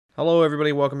Hello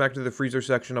everybody, welcome back to the freezer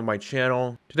section of my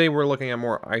channel. Today we're looking at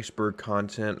more Iceberg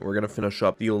content. We're going to finish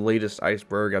up the latest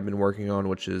Iceberg I've been working on,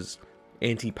 which is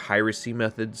anti-piracy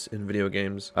methods in video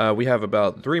games. We have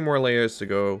about 3 more layers to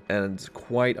go and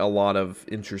quite a lot of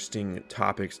interesting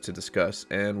topics to discuss,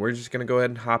 and we're just going to go ahead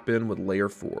and hop in with layer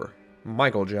 4.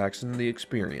 Michael Jackson, the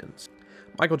experience.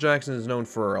 Michael Jackson is known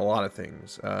for a lot of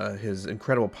things. His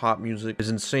incredible pop music, his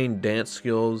insane dance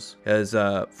skills, his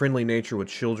friendly nature with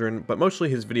children, but mostly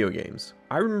his video games.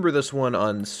 I remember this one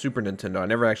on Super Nintendo. I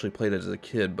never actually played it as a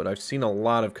kid, but I've seen a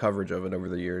lot of coverage of it over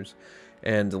the years.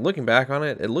 And looking back on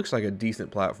it, it looks like a decent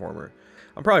platformer.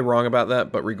 I'm probably wrong about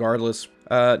that, but regardless,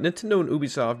 Nintendo and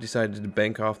Ubisoft decided to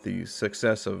bank off the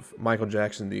success of Michael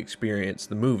Jackson the Experience,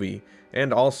 the movie,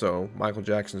 and also Michael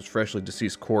Jackson's freshly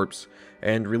deceased corpse,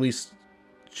 and released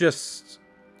this.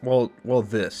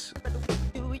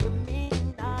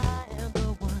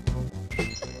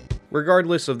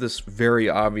 Regardless of this very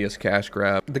obvious cash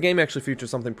grab, the game actually features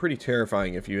something pretty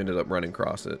terrifying if you ended up running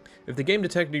across it. If the game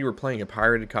detected you were playing a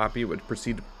pirated copy, it would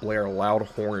proceed to blare loud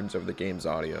horns over the game's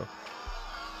audio.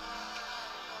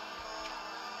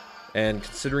 And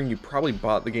considering you probably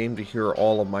bought the game to hear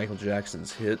all of Michael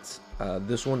Jackson's hits,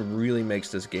 this one really makes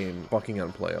this game fucking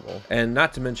unplayable. And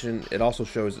not to mention, it also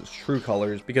shows its true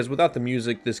colors, because without the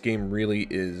music, this game really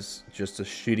is just a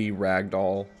shitty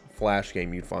ragdoll flash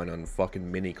game you'd find on fucking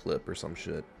Miniclip or some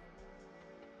shit.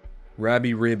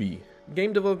 Rabby Ribby.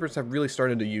 Game developers have really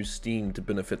started to use Steam to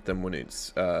benefit them when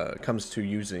it comes to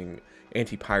using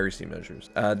anti-piracy measures.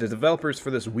 The developers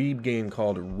for this weeb game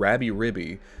called Rabby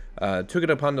Ribby took it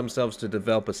upon themselves to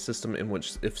develop a system in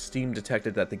which if Steam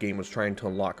detected that the game was trying to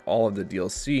unlock all of the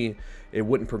DLC, it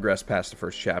wouldn't progress past the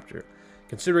first chapter.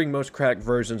 Considering most cracked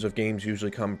versions of games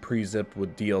usually come pre-zipped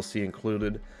with DLC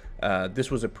included,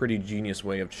 this was a pretty genius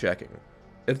way of checking.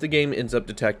 If the game ends up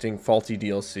detecting faulty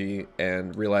DLC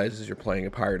and realizes you're playing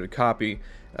a pirated copy,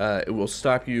 it will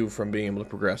stop you from being able to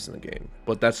progress in the game.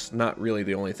 But that's not really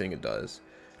the only thing it does.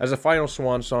 As a final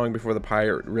swan song before the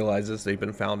pirate realizes they've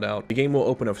been found out, the game will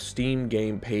open a Steam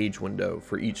game page window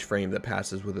for each frame that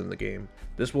passes within the game.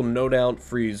 This will no doubt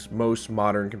freeze most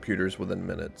modern computers within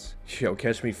minutes. Yo,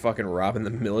 catch me fucking robbing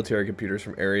the military computers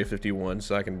from Area 51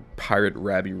 so I can pirate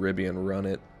Rabby Ribby and run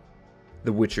it.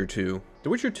 The Witcher 2.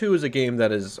 The Witcher 2 is a game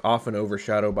that is often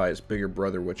overshadowed by its bigger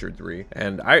brother Witcher 3,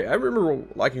 and I remember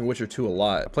liking Witcher 2 a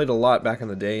lot. I played a lot back in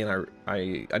the day, and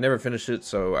I never finished it,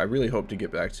 so I really hope to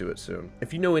get back to it soon.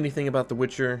 If you know anything about The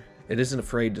Witcher, it isn't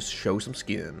afraid to show some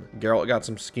skin. Geralt got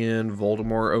some skin,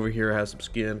 Voldemort over here has some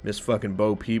skin, Miss fucking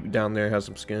Bo Peep down there has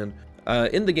some skin.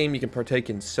 In the game, you can partake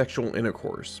in sexual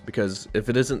intercourse, because if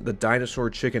it isn't the dinosaur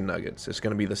chicken nuggets, it's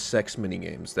going to be the sex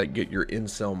minigames that get your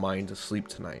incel mind to sleep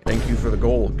tonight. Thank you for the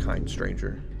gold, kind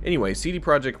stranger. Anyway, CD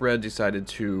Projekt Red decided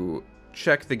to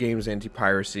check the game's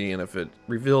anti-piracy, and if it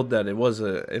revealed that it was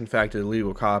in fact an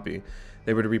illegal copy,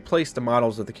 they were to replace the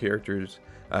models of the characters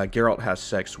Geralt has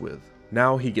sex with.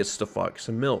 Now he gets to fuck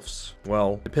some MILFs.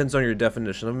 Well, depends on your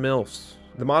definition of MILFs.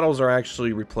 The models are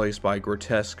actually replaced by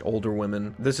grotesque older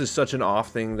women. This is such an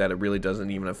off thing that it really doesn't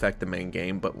even affect the main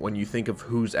game, but when you think of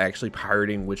who's actually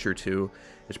pirating Witcher 2,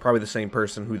 it's probably the same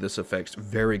person who this affects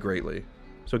very greatly.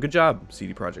 So good job,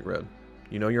 CD Projekt Red.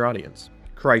 You know your audience.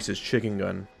 Crisis Chicken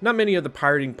Gun. Not many of the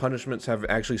pirating punishments have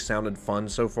actually sounded fun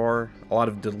so far. A lot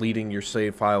of deleting your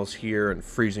save files here and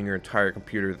freezing your entire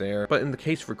computer there. But in the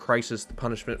case for Crisis, the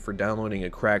punishment for downloading a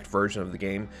cracked version of the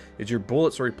game is your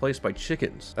bullets are replaced by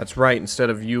chickens. That's right, instead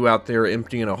of you out there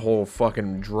emptying a whole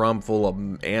fucking drum full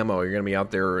of ammo, you're gonna be out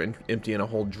there emptying a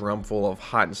whole drum full of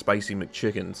hot and spicy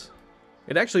McChickens.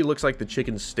 It actually looks like the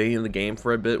chickens stay in the game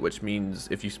for a bit, which means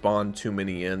if you spawn too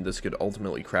many in, this could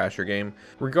ultimately crash your game.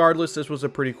 Regardless, this was a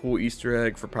pretty cool Easter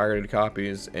egg for pirated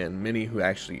copies, and many who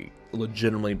actually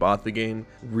legitimately bought the game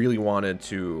really wanted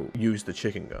to use the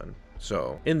chicken gun.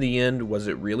 So, in the end, was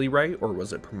it really right, or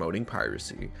was it promoting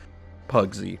piracy?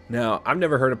 Pugsy. Now, I've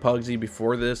never heard of Pugsy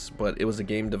before this, but it was a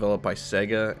game developed by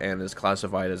Sega and is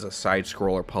classified as a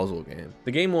side-scroller puzzle game.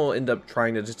 The game will end up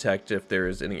trying to detect if there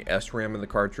is any SRAM in the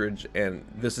cartridge, and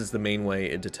this is the main way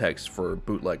it detects for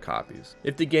bootleg copies.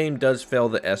 If the game does fail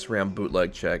the SRAM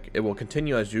bootleg check, it will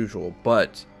continue as usual,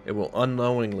 but it will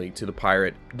unknowingly to the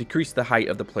pirate decrease the height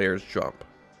of the player's jump.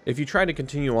 If you try to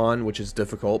continue on, which is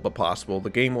difficult but possible, the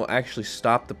game will actually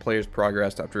stop the player's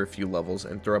progress after a few levels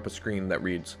and throw up a screen that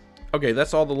reads, "Okay,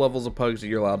 that's all the levels of Pugsy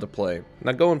you're allowed to play.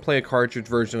 Now go and play a cartridge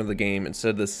version of the game instead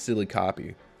of this silly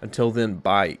copy. Until then,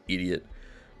 bye, idiot.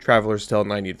 Traveler's Tale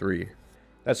 93.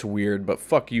 That's weird, but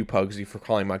fuck you, Pugsy, for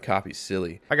calling my copy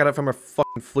silly. I got it from a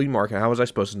fucking flea market. How was I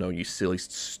supposed to know, you silly,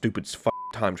 stupid,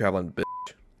 time-traveling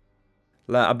bitch?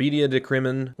 La Abedia de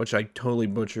Crimen, which I totally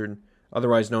butchered.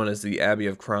 otherwise known as the Abbey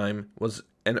of Crime, was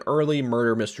an early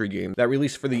murder mystery game that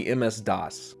released for the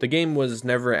MS-DOS. The game was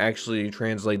never actually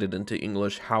translated into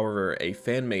English, however, a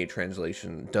fan-made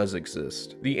translation does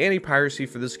exist. The anti-piracy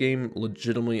for this game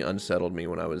legitimately unsettled me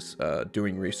when I was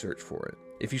doing research for it.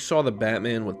 If you saw the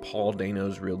Batman with Paul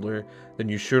Dano's Riddler, then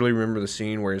you surely remember the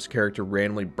scene where his character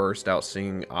randomly burst out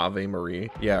singing Ave Maria.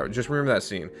 Yeah, just remember that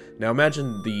scene. Now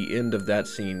imagine the end of that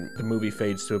scene, the movie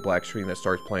fades to a black screen that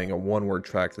starts playing a one-word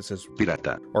track that says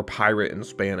Pirata, or pirate in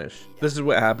Spanish. This is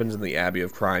what happens in the Abbey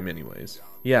of Crime anyways.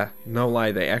 Yeah, no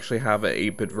lie, they actually have an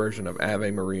 8-bit version of Ave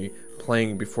Maria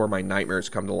playing before my nightmares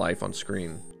come to life on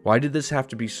screen. Why did this have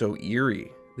to be so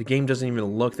eerie? The game doesn't even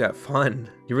look that fun.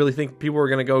 You really think people are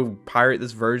gonna go pirate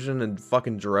this version in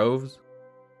fucking droves?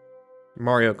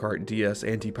 Mario Kart DS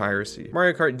Anti-Piracy.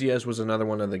 Mario Kart DS was another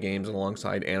one of the games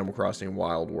alongside Animal Crossing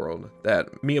Wild World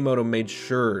that Miyamoto made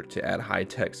sure to add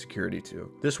high-tech security to.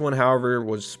 This one, however,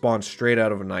 was spawned straight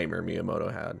out of a nightmare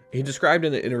Miyamoto had. He described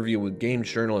in an interview with game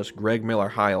journalist Greg Miller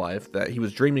Highlife that he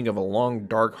was dreaming of a long,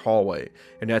 dark hallway,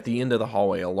 and at the end of the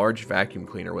hallway, a large vacuum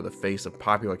cleaner with a face of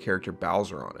popular character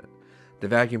Bowser on it. The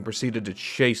vacuum proceeded to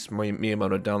chase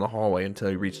Miyamoto down the hallway until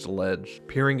he reached a ledge.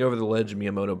 Peering over the ledge,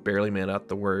 Miyamoto barely made out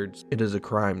the words, "It is a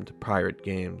crime to pirate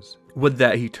games." With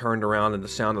that, he turned around and the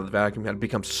sound of the vacuum had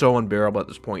become so unbearable at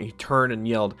this point, he turned and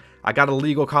yelled, "I got a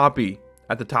legal copy!"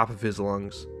 at the top of his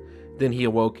lungs. Then he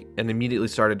awoke and immediately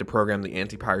started to program the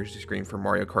anti-piracy screen for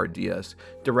Mario Kart DS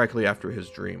directly after his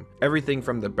dream. Everything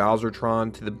from the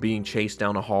Bowsertron to the being chased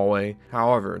down a hallway.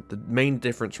 However, the main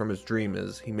difference from his dream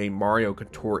is he made Mario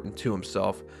contort into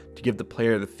himself to give the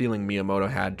player the feeling Miyamoto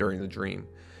had during the dream.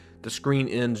 The screen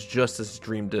ends just as his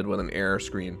dream did with an error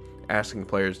screen, asking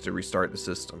players to restart the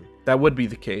system. That would be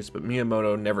the case, but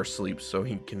Miyamoto never sleeps, so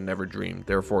he can never dream.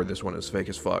 Therefore, this one is fake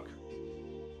as fuck.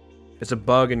 It's a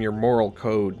bug in your moral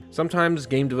code. Sometimes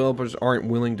game developers aren't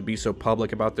willing to be so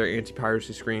public about their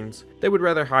anti-piracy screens. They would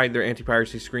rather hide their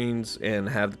anti-piracy screens and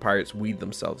have the pirates weed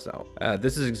themselves out.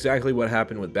 This is exactly what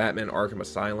happened with Batman Arkham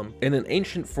Asylum. In an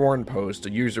ancient forum post,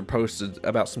 a user posted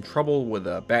about some trouble with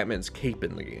Batman's cape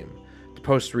in the game. The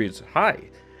post reads, "Hi,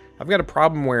 I've got a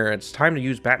problem where it's time to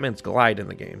use Batman's glide in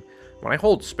the game. When I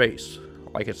hold space,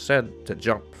 like it said to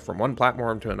jump from one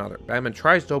platform to another, Batman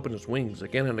tries to open his wings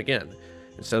again and again,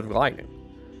 instead of gliding.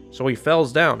 So he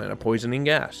falls down in a poisoning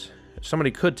gas. If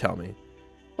somebody could tell me,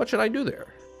 what should I do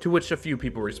there?" To which a few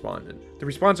people responded. The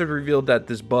responses revealed that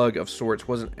this bug of sorts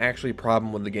wasn't actually a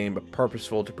problem with the game, but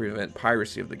purposeful to prevent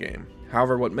piracy of the game.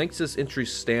 However, what makes this entry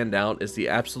stand out is the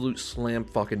absolute slam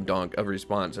fucking dunk of a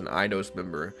response an IDOS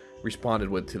member responded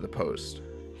with to the post.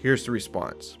 Here's the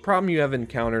response. "Problem you have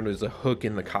encountered is a hook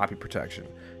in the copy protection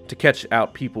to catch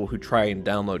out people who try and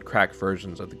download cracked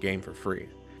versions of the game for free.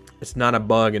 It's not a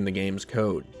bug in the game's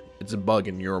code. It's a bug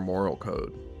in your moral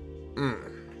code."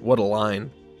 What a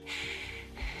line.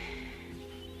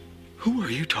 Who are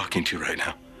you talking to right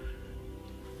now?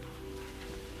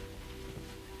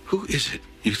 Who is it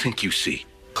you think you see?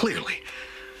 Clearly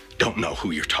don't know who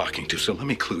you're talking to, so let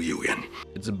me clue you in.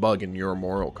 It's a bug in your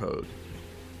moral code.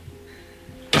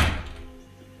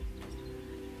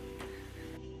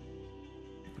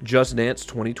 Just Dance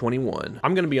 2021.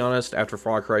 I'm gonna be honest, after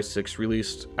Far Cry 6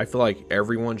 released, I feel like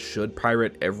everyone should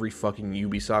pirate every fucking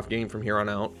Ubisoft game from here on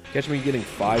out. Catch me getting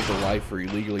 5 to life for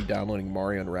illegally downloading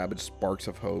Mario and Rabbids Sparks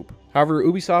of Hope. However,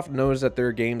 Ubisoft knows that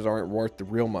their games aren't worth the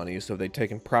real money, so they've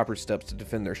taken proper steps to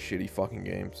defend their shitty fucking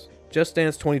games. Just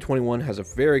Dance 2021 has a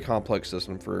very complex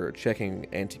system for checking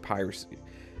anti-piracy,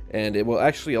 and it will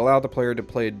actually allow the player to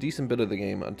play a decent bit of the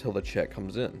game until the check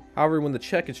comes in. However, when the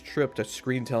check is tripped, a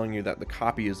screen telling you that the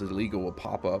copy is illegal will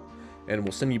pop up and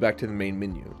will send you back to the main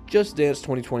menu. Just Dance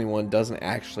 2021 doesn't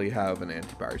actually have an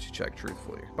anti-piracy check,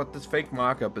 truthfully, but this fake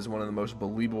mock-up is one of the most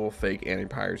believable fake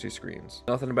anti-piracy screens.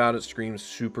 Nothing about it screams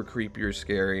super creepy or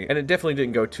scary, and it definitely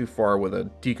didn't go too far with a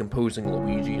decomposing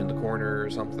Luigi in the corner or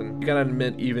something. You gotta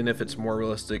admit, even if it's more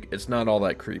realistic, it's not all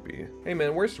that creepy. Hey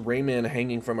man, where's Rayman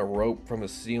hanging from a rope from the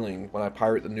ceiling when I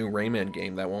pirate the new Rayman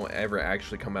game that won't ever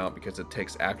actually come out because it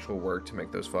takes actual work to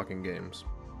make those fucking games?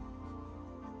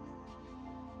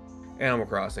 Animal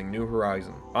Crossing New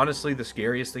Horizons. Honestly, the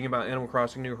scariest thing about Animal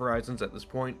Crossing New Horizons at this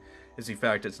point is the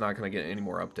fact it's not going to get any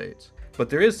more updates. But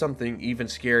there is something even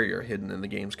scarier hidden in the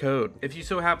game's code. If you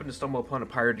so happen to stumble upon a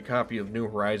pirated copy of New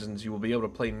Horizons, you will be able to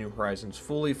play New Horizons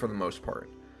fully for the most part.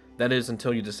 That is,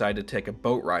 until you decide to take a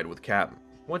boat ride with Captain.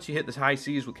 Once you hit the high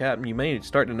seas with Captain, you may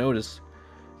start to notice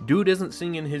dude isn't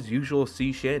singing his usual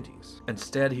sea shanties.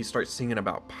 Instead, he starts singing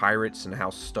about pirates and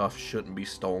how stuff shouldn't be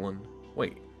stolen.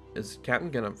 Wait, is Captain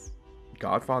gonna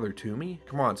godfather to me?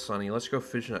 Come on, Sonny, let's go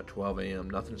fishing at 12 a.m.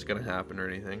 Nothing's gonna happen or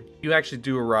anything. You actually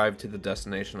do arrive to the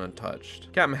destination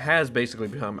untouched. Captain has basically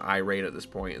become irate at this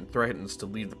point and threatens to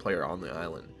leave the player on the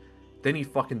island. Then he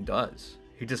fucking does.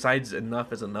 He decides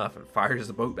enough is enough and fires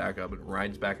the boat back up and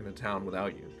rides back into town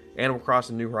without you. Animal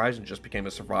Crossing New Horizons just became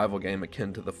a survival game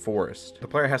akin to The Forest. The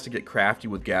player has to get crafty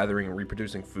with gathering and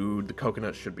reproducing food. The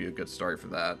coconuts should be a good start for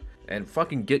that. And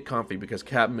fucking get comfy because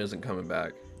Captain isn't coming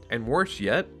back. And worse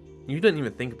yet, you didn't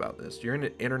even think about this. You're in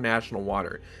international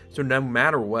water, so no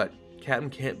matter what, Captain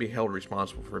can't be held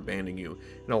responsible for abandoning you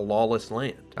in a lawless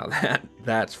land. Now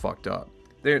that's fucked up.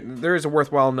 There is a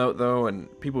worthwhile note though, and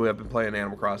people who have been playing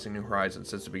Animal Crossing New Horizons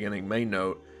since the beginning may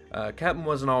note, Captain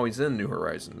wasn't always in New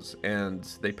Horizons, and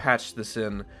they patched this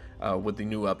in with the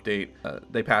new update.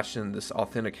 They patched in this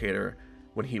authenticator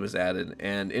when he was added,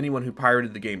 and anyone who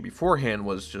pirated the game beforehand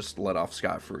was just let off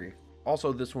scot-free.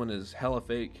 Also, this one is hella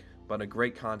fake, but a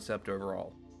great concept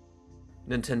overall.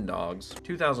 Nintendogs.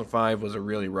 2005 was a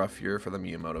really rough year for the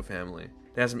Miyamoto family.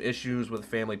 They had some issues with a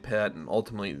family pet, and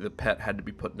ultimately the pet had to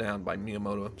be put down by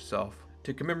Miyamoto himself.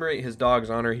 To commemorate his dog's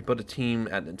honor, he put a team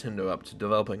at Nintendo up to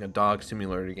developing a dog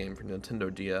simulator game for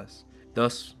Nintendo DS.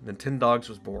 Thus, Nintendogs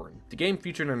was born. The game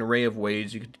featured an array of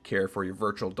ways you could care for your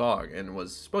virtual dog, and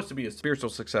was supposed to be a spiritual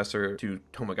successor to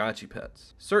Tamagotchi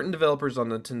pets. Certain developers on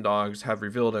Nintendogs have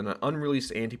revealed an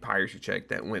unreleased anti-piracy check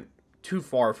that went too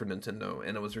far for Nintendo,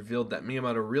 and it was revealed that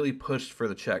Miyamoto really pushed for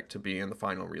the check to be in the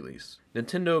final release.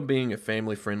 Nintendo, being a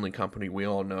family-friendly company we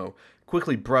all know,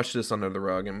 quickly brushed this under the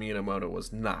rug, and Miyamoto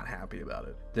was not happy about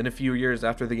it. Then a few years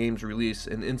after the game's release,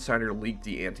 an insider leaked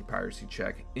the anti-piracy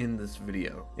check in this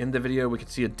video. In the video, we can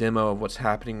see a demo of what's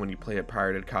happening when you play a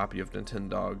pirated copy of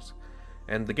Nintendogs.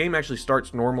 And the game actually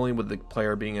starts normally with the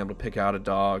player being able to pick out a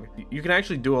dog. You can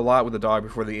actually do a lot with the dog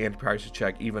before the anti-piracy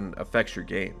check even affects your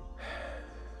game.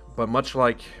 But much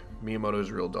like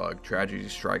Miyamoto's real dog, tragedy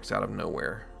strikes out of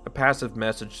nowhere. A passive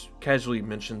message casually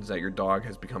mentions that your dog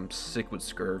has become sick with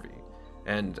scurvy,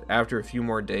 and after a few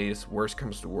more days, worse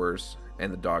comes to worse,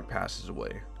 and the dog passes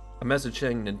away. A message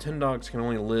saying Nintendogs can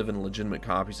only live in legitimate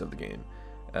copies of the game,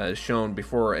 is shown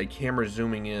before a camera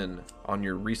zooming in on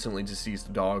your recently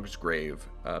deceased dog's grave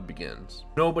begins.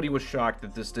 Nobody was shocked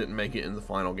that this didn't make it in the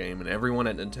final game, and everyone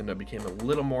at Nintendo became a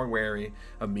little more wary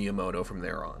of Miyamoto from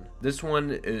there on. This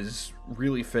one is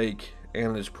really fake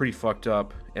and is pretty fucked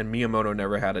up, and Miyamoto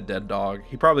never had a dead dog.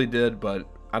 He probably did, but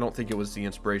I don't think it was the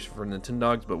inspiration for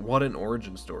Nintendogs, but what an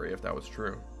origin story if that was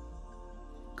true.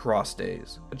 Cross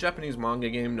Days. A Japanese manga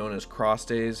game known as Cross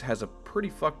Days has a pretty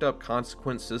fucked up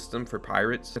consequence system for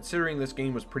pirates. Considering this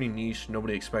game was pretty niche,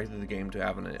 nobody expected the game to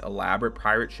have an elaborate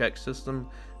pirate check system,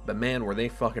 but man, were they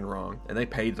fucking wrong, and they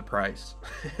paid the price.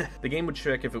 The game would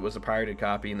check if it was a pirated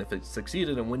copy, and if it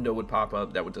succeeded, a window would pop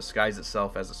up that would disguise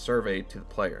itself as a survey to the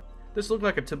player. This looked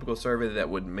like a typical survey that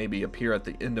would maybe appear at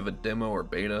the end of a demo or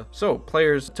beta. So,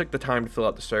 players took the time to fill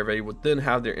out the survey, would then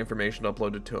have their information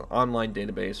uploaded to an online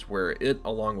database where it,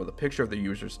 along with a picture of the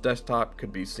user's desktop,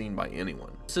 could be seen by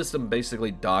anyone. The system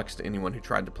basically doxed anyone who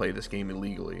tried to play this game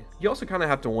illegally. You also kind of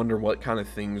have to wonder what kind of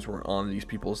things were on these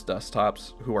people's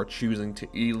desktops who are choosing to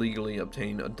illegally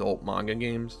obtain adult manga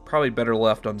games. Probably better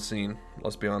left unseen,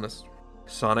 let's be honest.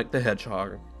 Sonic the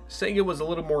Hedgehog. Sega was a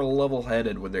little more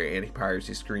level-headed with their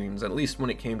anti-piracy screens, at least when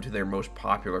it came to their most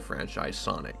popular franchise,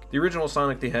 Sonic. The original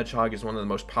Sonic the Hedgehog is one of the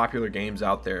most popular games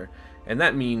out there, and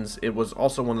that means it was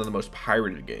also one of the most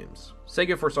pirated games.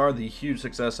 Sega foresaw the huge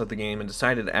success of the game and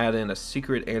decided to add in a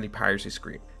secret anti-piracy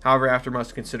screen. However, after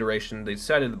much consideration, they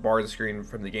decided to bar the screen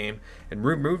from the game and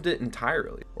removed it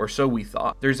entirely, or so we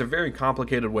thought. There's a very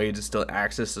complicated way to still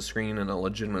access the screen in a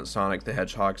legitimate Sonic the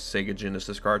Hedgehog Sega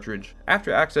Genesis cartridge.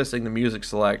 After accessing the music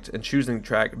select and choosing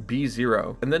track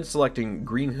B0, and then selecting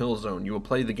Green Hill Zone, you will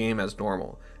play the game as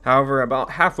normal. However,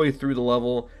 about halfway through the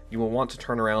level, you will want to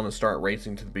turn around and start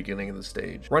racing to the beginning of the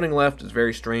stage. Running left is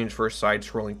very strange for a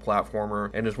side-scrolling platformer,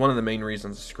 and is one of the main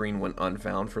reasons the screen went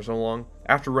unfound for so long.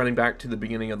 After running back to the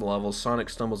beginning of the level, Sonic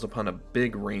stumbles upon a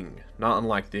big ring, not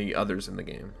unlike the others in the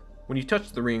game. When you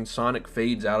touch the ring, Sonic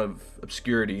fades out of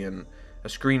obscurity and a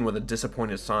screen with a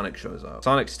disappointed Sonic shows up.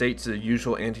 Sonic states the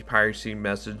usual anti-piracy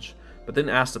message, but then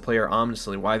asks the player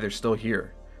ominously why they're still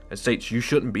here, and states you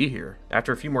shouldn't be here.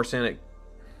 After a few more seconds,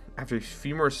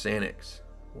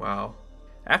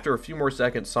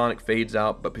 Sonic fades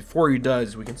out, but before he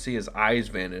does, we can see his eyes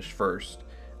vanish first,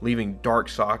 leaving dark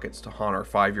sockets to haunt our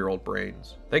 5-year-old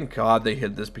brains. Thank God they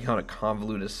hid this behind a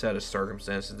convoluted set of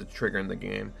circumstances to trigger in the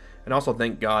game, and also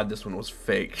thank God this one was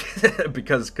fake,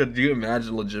 because could you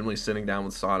imagine legitimately sitting down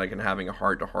with Sonic and having a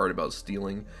heart-to-heart about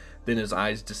stealing, then his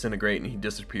eyes disintegrate and he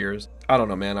disappears? I don't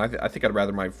know, man, I think I'd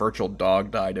rather my virtual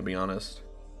dog die, to be honest.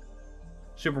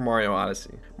 Super Mario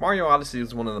Odyssey. Mario Odyssey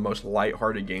is one of the most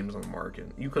light-hearted games on the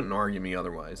market. You couldn't argue me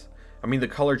otherwise. I mean, the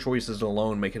color choices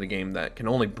alone make it a game that can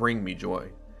only bring me joy.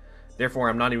 Therefore,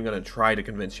 I'm not even going to try to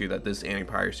convince you that this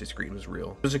anti-piracy screen was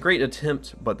real. It was a great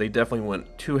attempt, but they definitely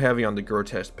went too heavy on the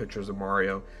grotesque pictures of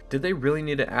Mario. Did they really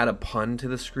need to add a pun to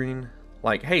the screen?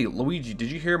 Like, hey, Luigi, did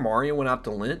you hear Mario went out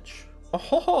to lunch?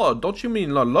 Oh, don't you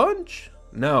mean la lunch?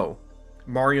 No.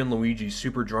 Mario and Luigi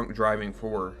Super Drunk Driving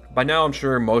 4. By now, I'm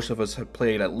sure most of us have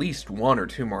played at least one or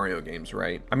two Mario games,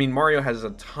 right? I mean, Mario has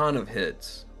a ton of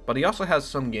hits, but he also has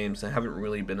some games that haven't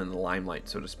really been in the limelight,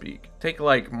 so to speak. Take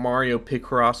like Mario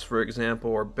Picross, for example,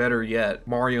 or better yet,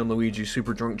 Mario and Luigi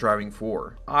Super Drunk Driving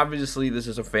 4. Obviously, this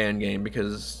is a fan game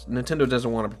because Nintendo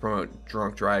doesn't want to promote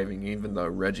drunk driving, even though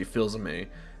Reggie Fils-Aimé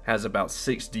has about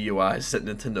 6 DUIs that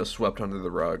Nintendo swept under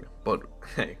the rug. But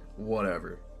hey,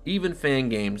 whatever. Even fan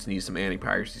games need some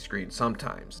anti-piracy screens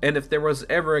sometimes. And if there was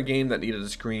ever a game that needed a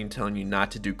screen telling you not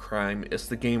to do crime, it's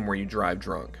the game where you drive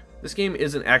drunk. This game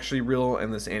isn't actually real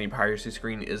and this anti-piracy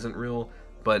screen isn't real,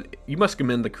 but you must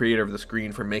commend the creator of the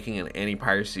screen for making an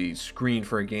anti-piracy screen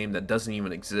for a game that doesn't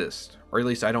even exist. Or at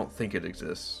least I don't think it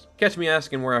exists. Catch me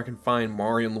asking where I can find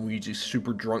Mario and Luigi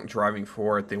Super Drunk Driving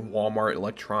 4 at the Walmart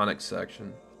electronics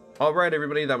section. Alright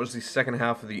everybody, that was the second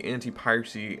half of the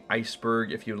Anti-Piracy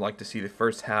Iceberg. If you would like to see the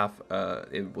first half,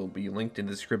 it will be linked in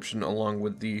the description along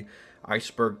with the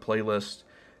Iceberg playlist.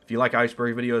 If you like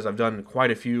Iceberg videos, I've done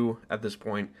quite a few at this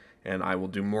point, and I will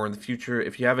do more in the future.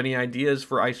 If you have any ideas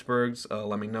for icebergs,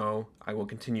 let me know. I will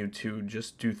continue to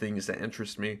just do things that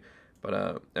interest me.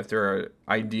 But if there are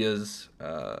ideas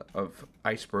of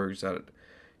icebergs that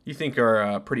you think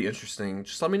are pretty interesting,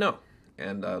 just let me know.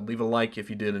 And leave a like if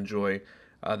you did enjoy.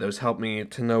 Those help me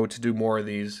to know to do more of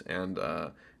these, and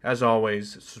as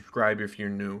always, subscribe if you're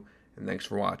new, and thanks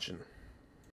for watching.